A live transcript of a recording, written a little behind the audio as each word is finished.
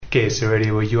guests already.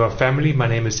 Well, you are family. My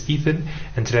name is Ethan,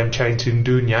 and today I'm chatting to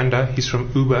Ndu Nyanda. He's from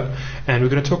Uber, and we're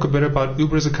going to talk a bit about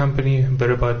Uber as a company, a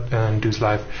bit about Ndu's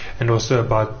life, and also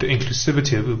about the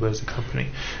inclusivity of Uber as a company.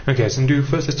 Okay, so Ndu,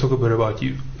 first let's talk a bit about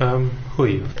you. Who are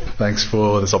you? Thanks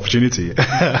for this opportunity.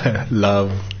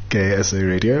 Love Gay SA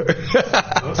Radio.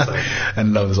 Awesome.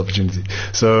 And love this opportunity.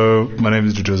 So my name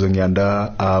is Ndu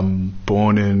Nyanda. I'm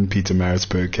born in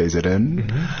Pietermaritzburg, KZN.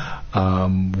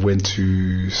 Mm-hmm. Went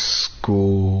to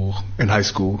school in high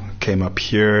school, came up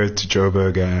here to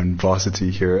Joburg and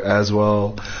varsity here as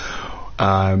well.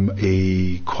 I'm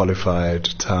a qualified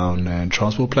town and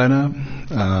transport planner,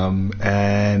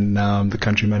 and now I'm the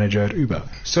country manager at Uber.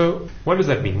 So what does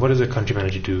that mean? What does a country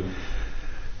manager do?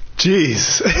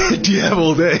 Jeez, do you have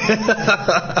all day?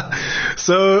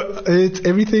 So it's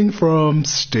everything from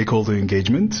stakeholder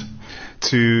engagement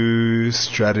to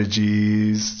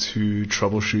strategies to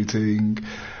troubleshooting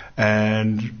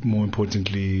and more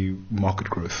importantly market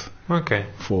growth. Okay.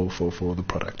 For the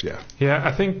product, yeah. Yeah,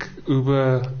 I think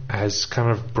Uber has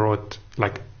kind of brought I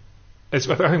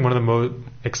think one of the most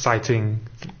exciting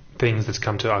things that's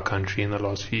come to our country in the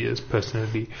last few years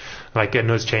personally. I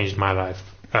know it's changed my life.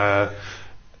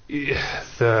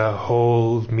 The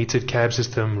whole metered cab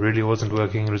system really wasn't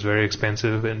working. It was very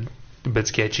expensive and a bit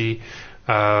sketchy.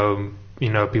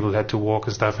 People had to walk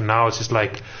and stuff, and now it's just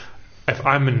if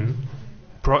I'm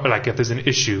if there's an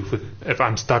issue if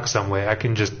I'm stuck somewhere, I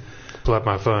can just pull up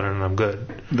my phone and I'm good.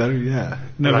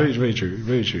 Very true.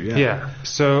 Yeah.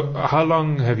 So how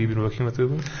long have you been working with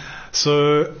Uber?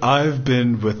 So I've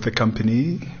been with the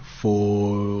company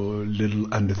for a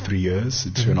little under 3 years,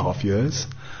 2.5 years.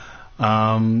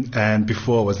 And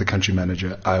before I was the country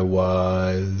manager, I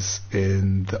was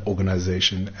in the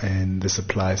organization and the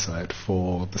supply side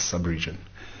for the sub-region.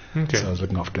 Okay. So I was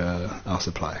looking after our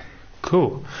supply.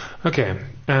 Cool. Okay.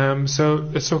 So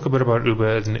let's talk a bit about Uber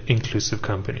as an inclusive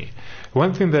company.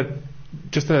 One thing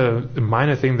just a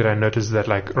minor thing that I noticed is that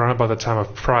around about the time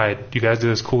of Pride, you guys do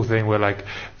this cool thing where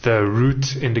the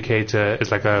route indicator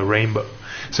is like a rainbow.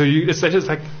 So it's just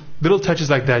little touches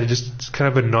like that. It's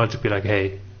kind of a nod to be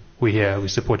hey, we're here, we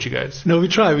support you guys. No, we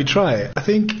try. I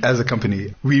think as a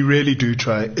company, we really do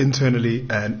try internally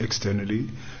and externally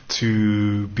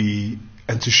to be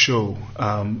and to show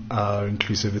our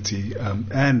inclusivity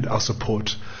and our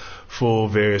support for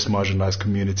various marginalized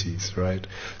communities, right?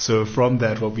 So from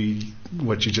that, what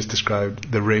you just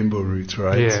described, the rainbow route,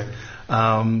 right?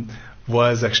 Yeah.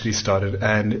 Was actually started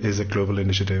and is a global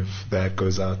initiative that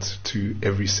goes out to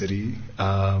every city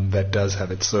that does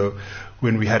have it. So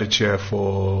when we had a chair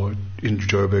in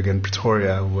Joburg and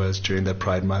Pretoria was during that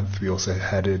Pride Month. We also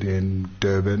had it in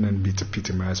Durban and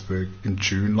Pietermaritzburg in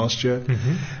June last year.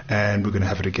 Mm-hmm. And we're going to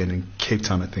have it again in Cape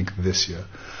Town, I think, this year.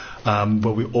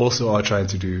 What we also are trying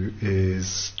to do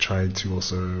is trying to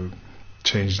also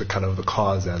change the color of the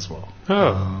cars as well.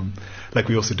 Oh.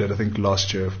 We also did, I think,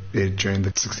 last year during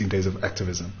the 16 days of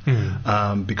activism.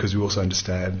 Mm. Because we also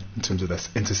understand in terms of that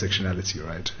intersectionality,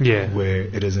 right? Yeah. Where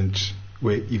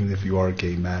even if you are a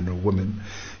gay man or woman,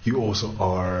 you also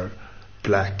are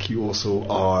black, you also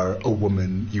are a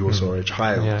woman, you also are a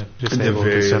child. Yeah, and there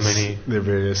are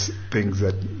various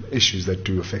issues that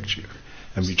do affect you.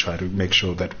 And we try to make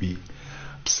sure that we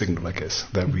signal,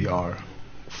 that we are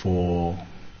for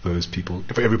those people,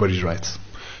 for everybody's rights.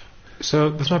 So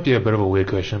this might be a bit of a weird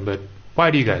question, but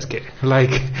why do you guys care?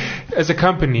 As a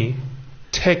company,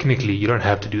 technically you don't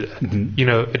have to do that. Mm-hmm.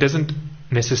 It doesn't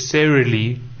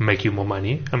necessarily make you more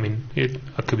money. I mean, it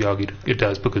could be argued it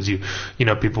does because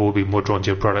people will be more drawn to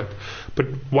your product. But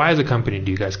why as a company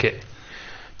do you guys care?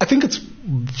 I think it's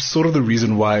sort of the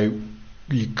reason why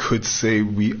you could say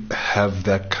we have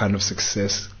that kind of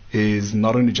success is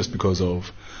not only just because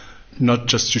of not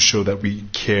just to show that we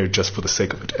care just for the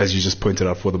sake of it, as you just pointed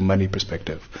out, for the money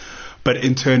perspective, but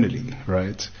internally,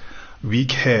 right? We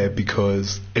care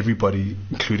because everybody,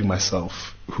 including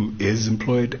myself, who is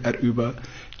employed at Uber,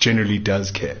 generally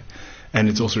does care. And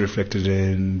it's also reflected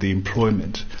in the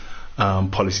employment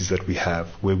policies that we have,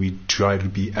 where we try to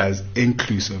be as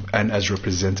inclusive and as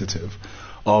representative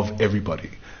of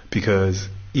everybody. Because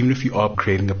even if you are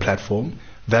creating a platform,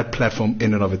 that platform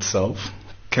in and of itself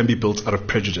can be built out of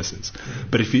prejudices.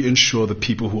 But if you ensure the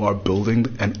people who are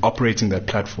building and operating that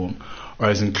platform are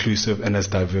as inclusive and as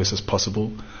diverse as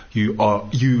possible, you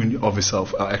of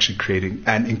yourself are actually creating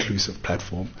an inclusive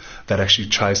platform that actually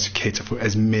tries to cater for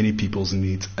as many people's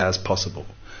needs as possible.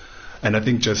 And I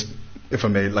think just, if I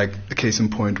may, a case in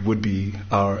point would be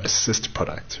our Assist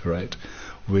product, right?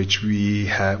 Which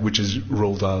is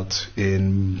rolled out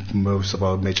in most of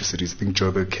our major cities, I think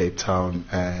Joburg, Cape Town,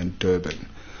 and Durban,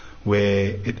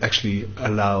 where it actually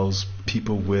allows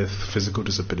people with physical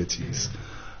disabilities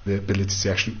the ability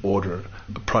to actually order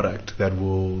a product where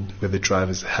the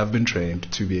drivers have been trained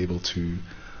to be able to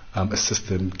assist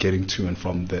them getting to and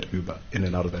from that Uber, in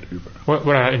and out of that Uber.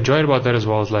 What I enjoyed about that as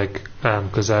well is like,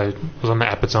 because I was on the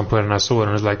app at some point and I saw it and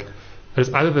it was like, it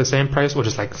was either the same price or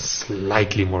just like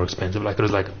slightly more expensive. Like it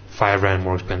was like R5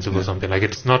 more expensive or something. Like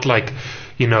it's not like,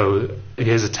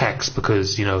 here's a tax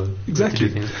because, Exactly. to do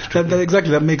things.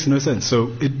 Exactly. That makes no sense.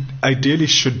 So it ideally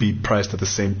should be priced at the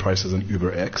same price as an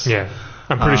Uber X. Yeah.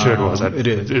 I'm pretty sure it was. It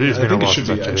is. It is. I think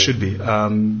it should be.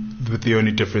 With the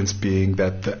only difference being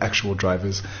that the actual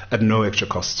drivers, at no extra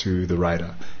cost to the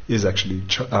rider, is actually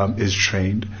is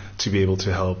trained to be able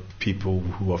to help people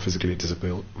who are physically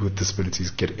disabled with disabilities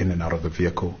get in and out of the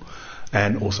vehicle,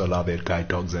 and also allow their guide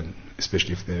dogs in,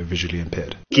 especially if they're visually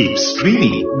impaired. Keep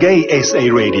streaming Gay SA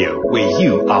Radio, where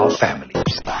you are family.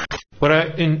 What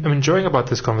I'm enjoying about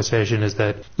this conversation is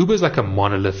that Uber is like a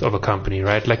monolith of a company,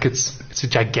 right? Like it's a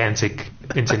gigantic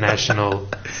international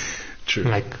True.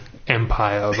 like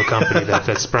empire of a company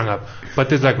that's sprung up, but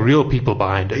there's like real people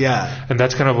behind it. Yeah. And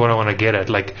that's kind of what I want to get at.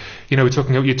 Like, you're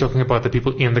talking about the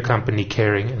people in the company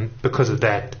caring, and because of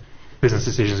that, business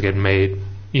decisions get made.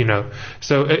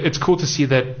 So it's cool to see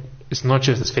that it's not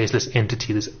just this faceless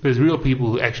entity. There's real people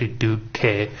who actually do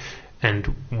care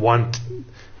and want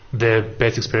their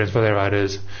best experience for their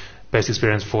riders, best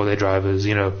experience for their drivers,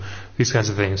 these kinds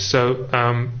of things. So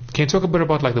can you talk a bit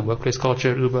about like the workplace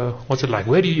culture at Uber? What's it like?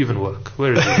 Where do you even work?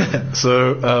 Where is it?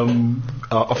 So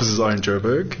our offices are in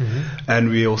Joburg, and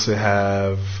we also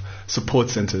have support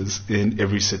centers in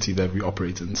every city that we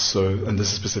operate in. So, and this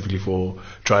is specifically for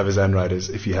drivers and riders.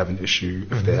 If you have an issue,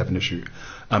 if they have an issue,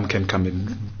 can come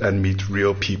in and meet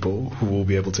real people who will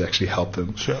be able to actually help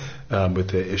them with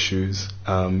their issues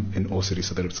in all cities.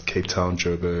 So that it's Cape Town,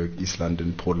 Joburg, East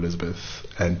London, Port Elizabeth,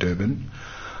 and Durban.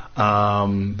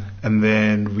 And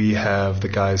then we have the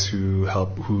guys who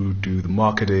do the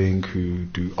marketing, who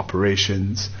do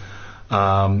operations.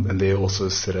 And they're also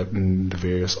set up in the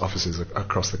various offices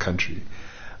across the country.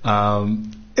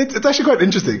 It's actually quite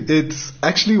interesting. It's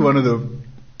actually one of the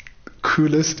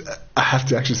coolest. I have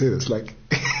to actually say this, like,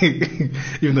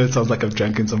 even though it sounds like I've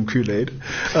drank some Kool-Aid,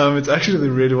 it's actually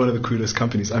really one of the coolest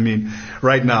companies. I mean,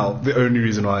 right now, the only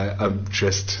reason why I'm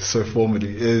dressed so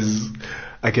formally is,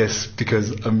 I guess,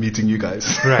 because I'm meeting you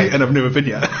guys, right? And I've never been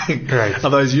here, right?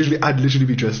 Otherwise, usually I'd literally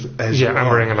be dressed as you. Yeah, I'm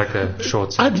wearing like a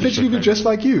shorts. I'd literally be dressed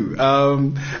like you,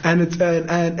 and it's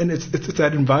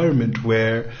that environment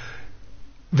where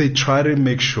they try to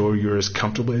make sure you're as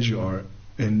comfortable as you are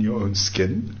in your own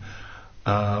skin,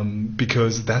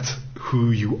 because that's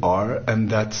who you are, and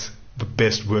that's the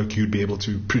best work you'd be able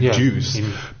to produce,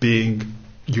 being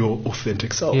your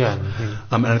authentic self.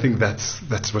 And I think that's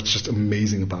what's just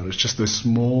amazing about it. It's just those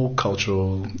small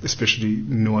cultural, especially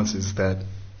nuances that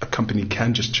a company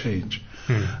can just change,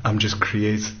 just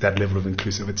creates that level of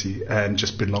inclusivity and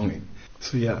just belonging.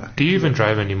 So yeah. Do you even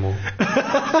drive anymore?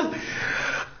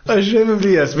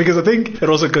 Ashamedly, yes, because I think it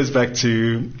also goes back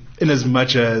to, in as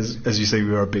much as you say,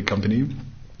 we are a big company,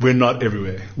 we're not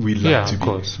everywhere. We like to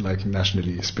be, like,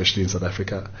 nationally, especially in South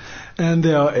Africa. And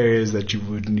there are areas that you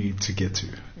would need to get to.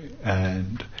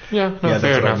 And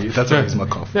fair enough. That's what I use my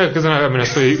cough. Yeah, because I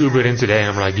saw you Ubered in today, and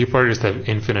I'm like, you probably just have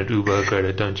infinite Uber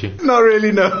credit, don't you? Not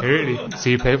really, no. Really? So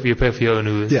you pay for your own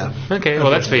Ubers? Yeah. Okay, well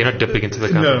that's fair. You're not dipping into the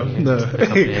company. No. The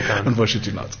company account.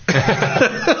 Unfortunately not.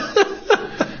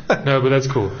 No, but that's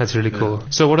cool. That's really cool.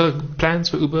 So what are the plans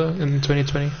for Uber in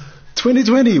 2020?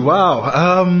 2020,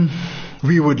 wow.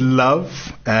 We would love,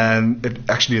 and it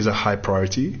actually is a high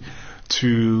priority,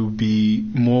 to be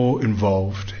more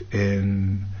involved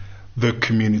in the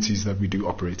communities that we do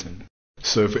operate in.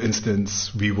 So, for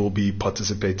instance, we will be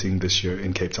participating this year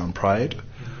in Cape Town Pride.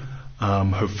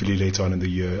 Hopefully later on in the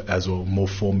year as well, more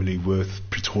formally with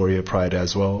Pretoria Pride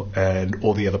as well, and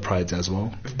all the other prides as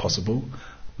well, if possible.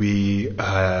 We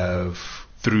have,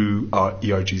 through our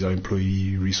ERGs, our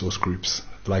employee resource groups,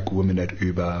 like Women at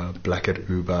Uber, Black at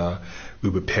Uber,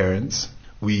 Uber Parents,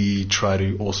 we try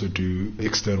to also do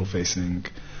external facing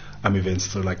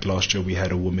events. So like last year we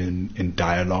had a Women in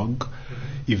Dialogue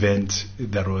event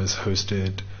that was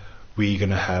hosted. We're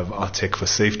going to have our Tech for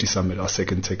Safety Summit, our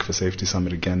second Tech for Safety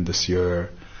Summit again this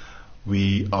year.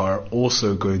 We are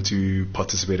also going to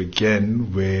participate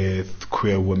again with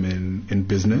Queer Women in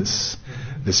Business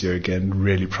this year again.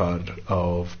 Really proud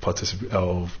of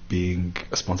being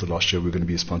a sponsor last year. We're going to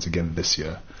be a sponsor again this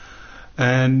year.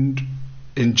 And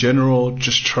in general,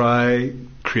 just try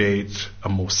create a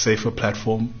more safer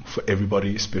platform for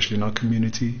everybody, especially in our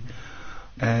community,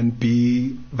 and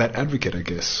be that advocate, I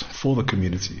guess, for the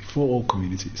community, for all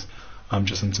communities.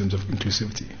 just in terms of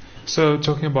inclusivity. So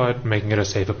talking about making it a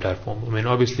safer platform, I mean,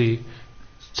 obviously,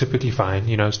 it's typically fine.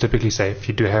 It's typically safe.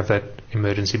 You do have that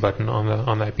emergency button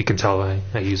on the app. You can tell I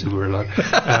use Uber a lot.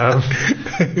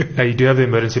 You do have the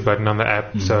emergency button on the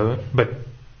app. So, but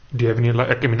do you have any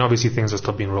obviously things are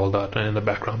still being rolled out in the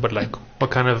background, but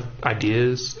what kind of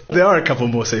ideas? There are a couple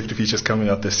more safety features coming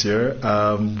out this year,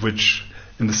 which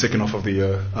in the second half of the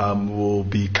year will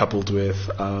be coupled with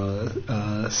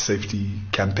a safety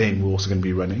campaign we're also going to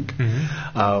be running.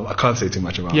 I can't say too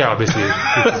much about it. Yeah, obviously.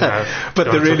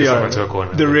 But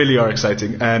they really are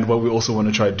exciting. And what we also want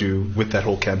to try to do with that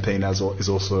whole campaign is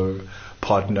also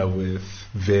partner with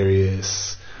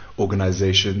various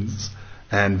organizations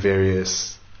and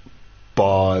various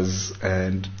bars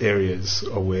and areas,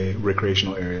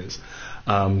 recreational areas,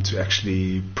 to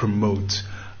actually promote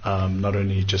not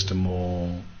only just a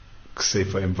more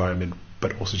safer environment,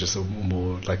 but also just a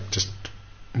more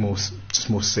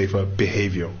more safer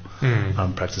behavioral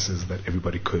practices that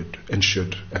everybody could and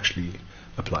should actually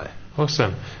apply.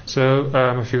 Awesome. So,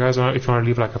 if you want to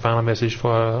leave a final message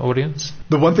for our audience,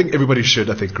 the one thing everybody should,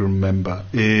 I think, remember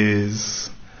is,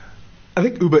 I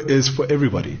think Uber is for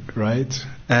everybody, right?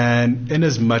 And in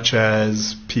as much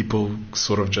as people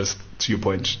sort of just, to your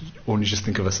point, only just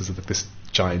think of us as this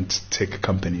giant tech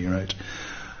company, right?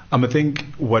 I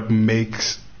think what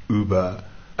makes Uber,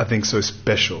 I think, so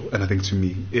special, and I think to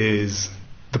me, is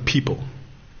the people.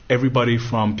 Everybody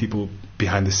from people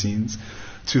behind the scenes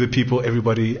to the people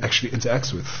everybody actually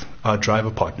interacts with, our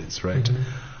driver partners, right?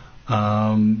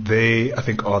 They, I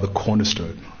think, are the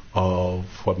cornerstone of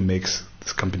what makes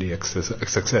this company a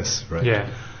success, right? Yeah.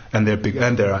 And they're big,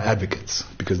 and they're our advocates,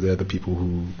 because they're the people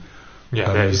who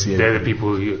they're the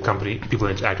people people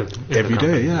interact with every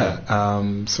day.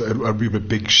 So a really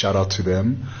big shout out to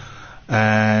them,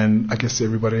 and I guess to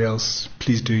everybody else,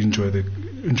 please do enjoy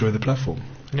the platform.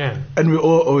 Yeah. And we're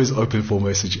always open for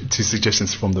to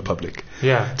suggestions from the public.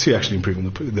 Yeah. To actually improve on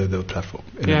the platform.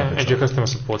 And your customer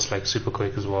support's super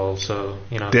quick as well. So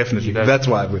definitely. That's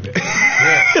why we're there.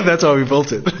 Yeah. That's why we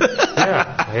built it.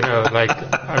 Yeah.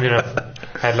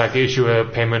 I've had issue a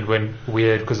payment went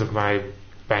weird because of my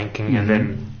banking, and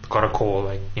then got a call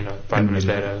 5 minutes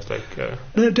later. I was like,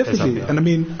 no, definitely. And I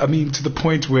mean to the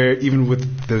point where even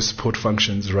with those support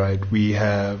functions, right, we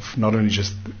have not only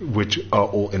just, which are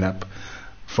all in app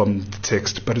from the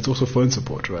text, but it's also phone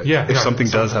support, right? Yeah. If something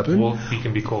does happen, you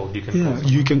can be called.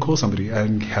 You can call somebody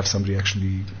and have somebody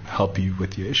actually help you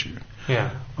with your issue.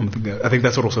 Yeah. I think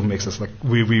that's what also makes us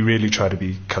we really try to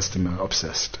be customer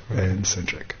obsessed and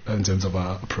centric in terms of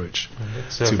our approach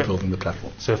to building the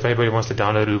platform. So if anybody wants to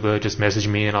download Uber, just message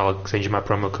me and I'll send you my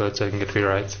promo code so I can get free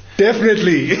rides.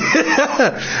 Definitely.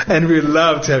 And we'd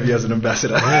love to have you as an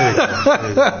ambassador.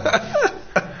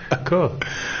 Cool.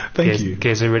 Thank you.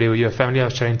 KSA Radio, your family. I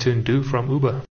was chatting to Ndu from Uber.